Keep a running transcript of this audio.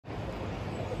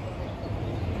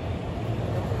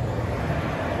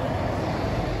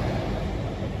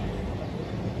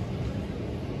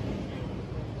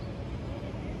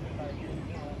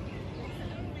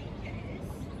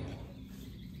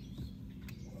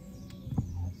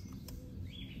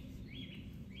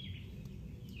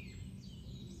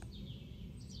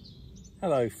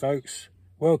Hello folks,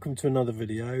 welcome to another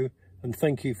video and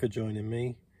thank you for joining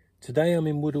me. Today I'm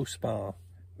in Woodhall Spa,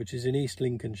 which is in East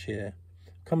Lincolnshire.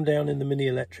 Come down in the mini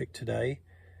electric today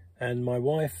and my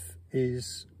wife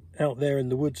is out there in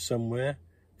the woods somewhere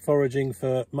foraging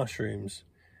for mushrooms.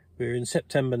 We're in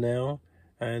September now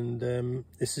and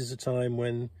this is a time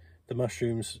when the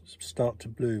mushrooms start to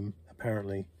bloom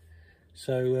apparently.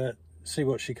 So see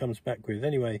what she comes back with.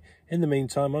 Anyway, in the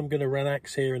meantime, I'm going to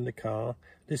relax here in the car,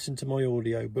 listen to my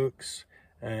audio books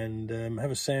and have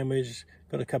a sandwich,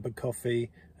 got a cup of coffee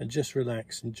and just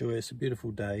relax, enjoy. It's a beautiful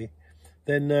day.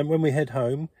 Then when we head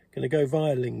home, going to go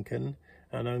via Lincoln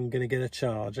and I'm going to get a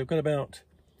charge. I've got about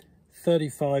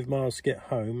 35 miles to get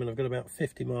home and I've got about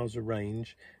 50 miles of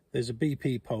range. There's a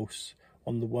BP pulse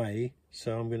on the way,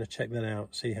 so I'm going to check that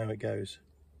out, see how it goes.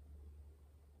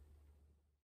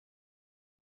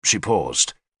 She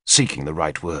paused, seeking the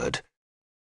right word.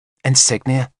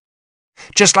 Insignia.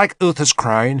 Just like Uther's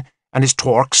crown, and his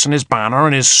torques, and his banner,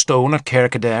 and his stone at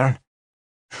Kirkcaldy.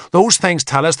 Those things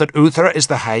tell us that Uther is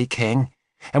the High King,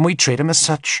 and we treat him as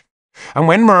such. And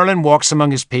when Merlin walks among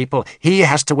his people, he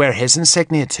has to wear his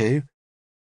insignia too.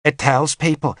 It tells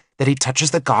people that he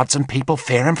touches the gods, and people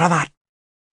fear him for that.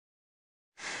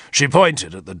 She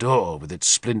pointed at the door with its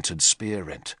splintered spear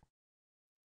rent.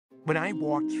 When I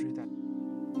walked through that...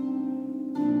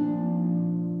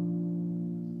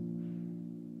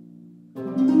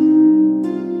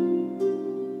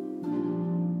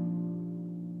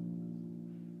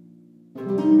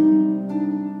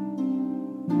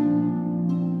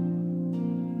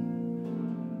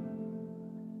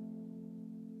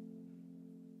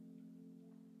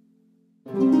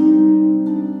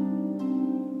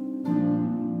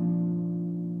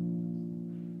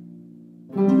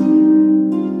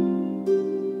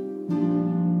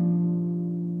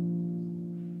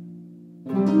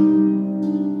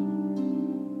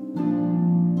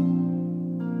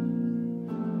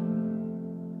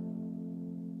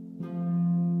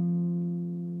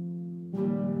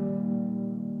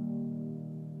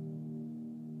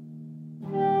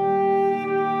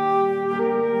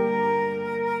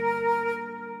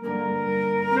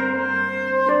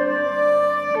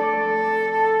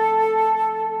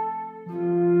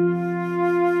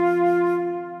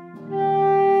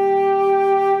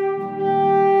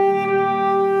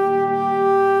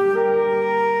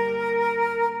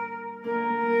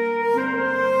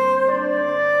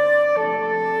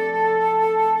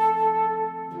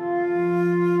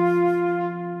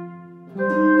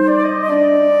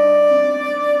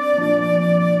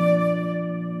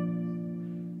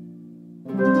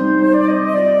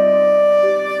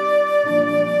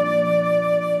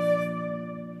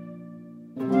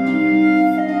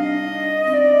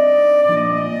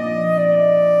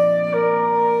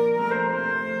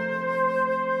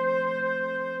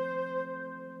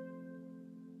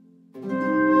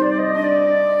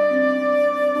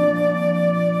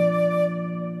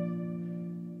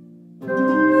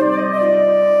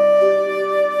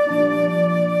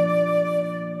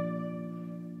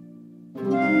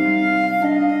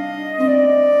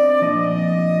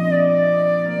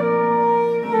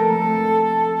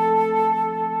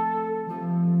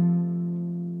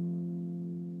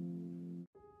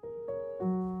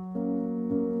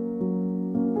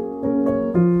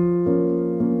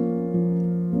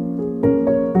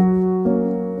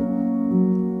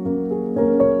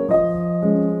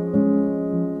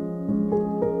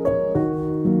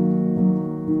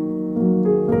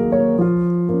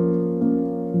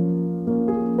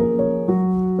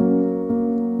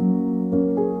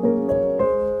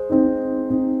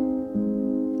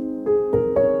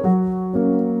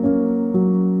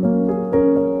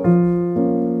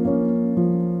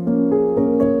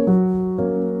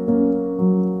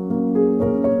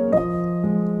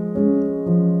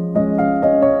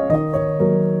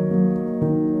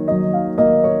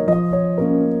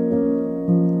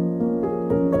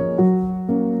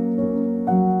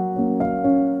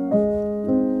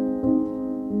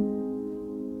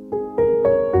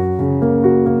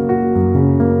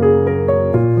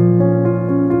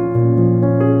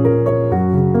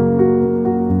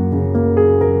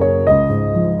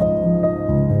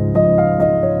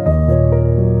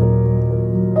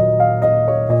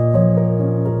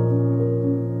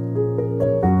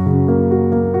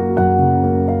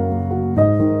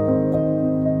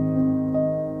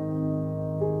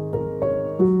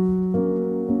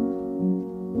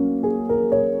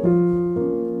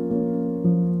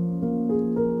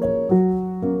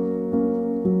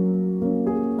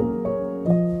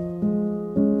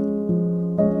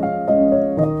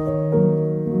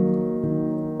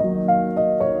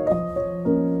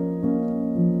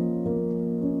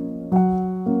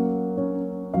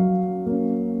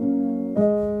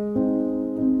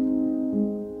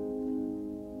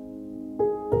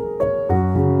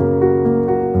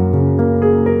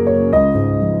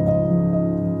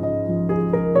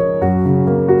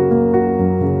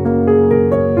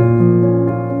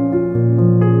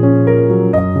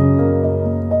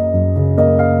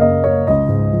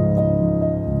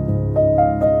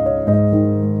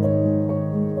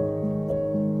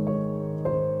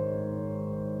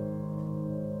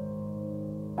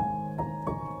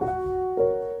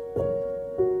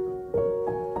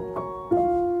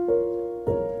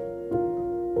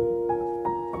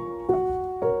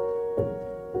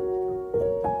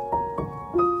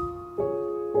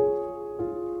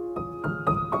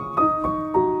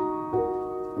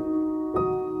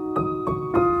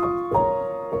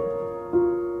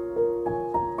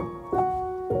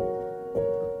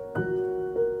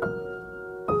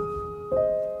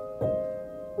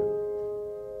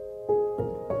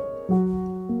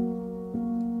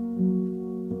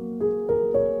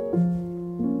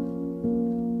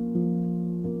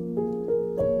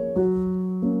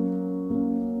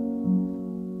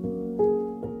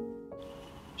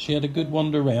 She had a good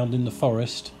wander around in the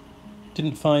forest.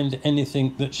 Didn't find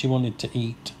anything that she wanted to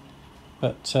eat,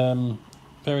 but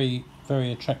very,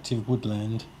 very attractive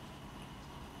woodland.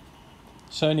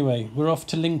 So anyway, we're off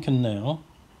to Lincoln now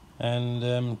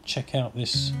and check out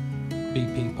this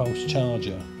BP Pulse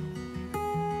charger.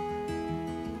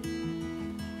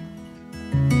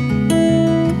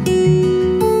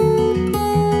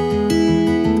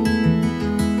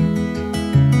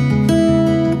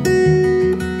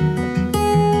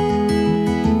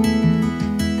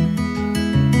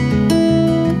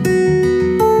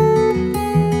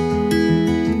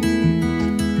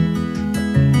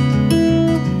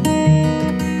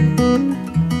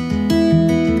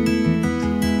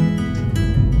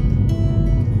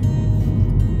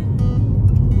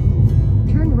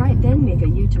 Then make a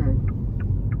U-turn.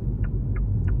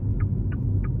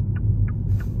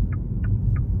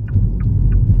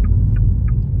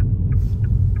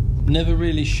 Never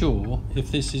really sure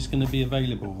if this is going to be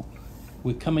available.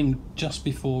 We're coming just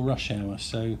before rush hour,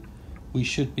 so we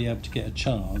should be able to get a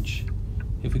charge.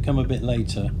 If we come a bit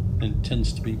later, then it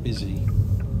tends to be busy.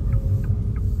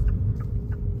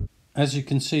 As you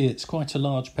can see, it's quite a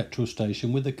large petrol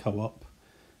station with a co-op,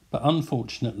 but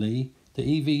unfortunately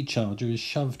the EV charger is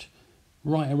shoved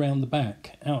right around the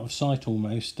back, out of sight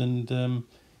almost, and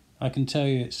I can tell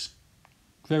you it's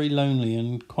very lonely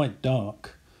and quite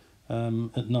dark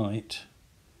at night.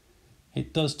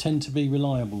 It does tend to be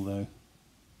reliable though.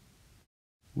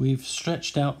 We've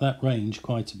stretched out that range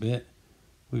quite a bit.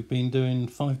 We've been doing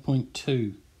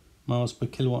 5.2 miles per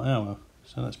kilowatt hour,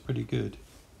 so that's pretty good.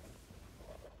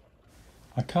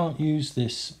 I can't use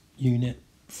this unit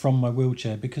from my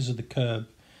wheelchair because of the curb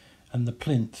and the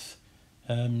plinth,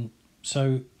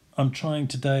 so I'm trying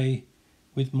today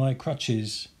with my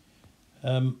crutches.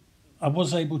 I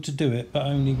was able to do it, but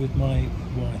only with my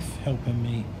wife helping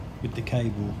me with the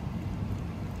cable.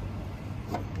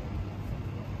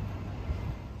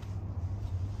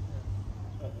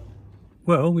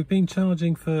 Well, we've been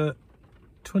charging for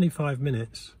 25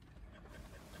 minutes.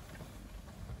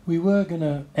 We were going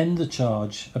to end the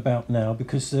charge about now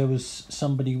because there was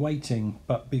somebody waiting,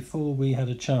 but before we had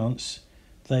a chance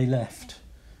they left,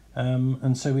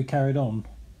 and so we carried on.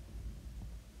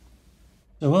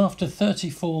 So after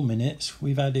 34 minutes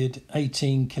we've added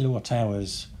 18 kilowatt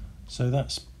hours, so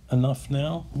that's enough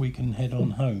now. We can head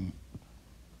on home.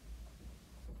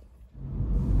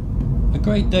 A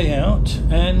great day out,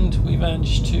 and we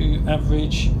managed to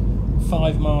average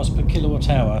 5 miles per kilowatt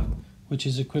hour, which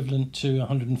is equivalent to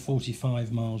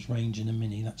 145 miles range in a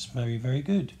Mini. That's very, very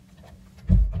good.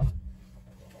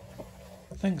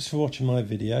 Thanks for watching my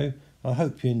video. I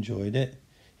hope you enjoyed it.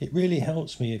 It really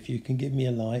helps me if you can give me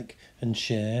a like and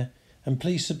share, and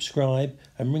please subscribe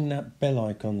and ring that bell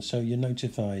icon so you're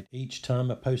notified each time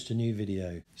I post a new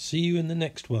video. See you in the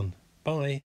next one. Bye.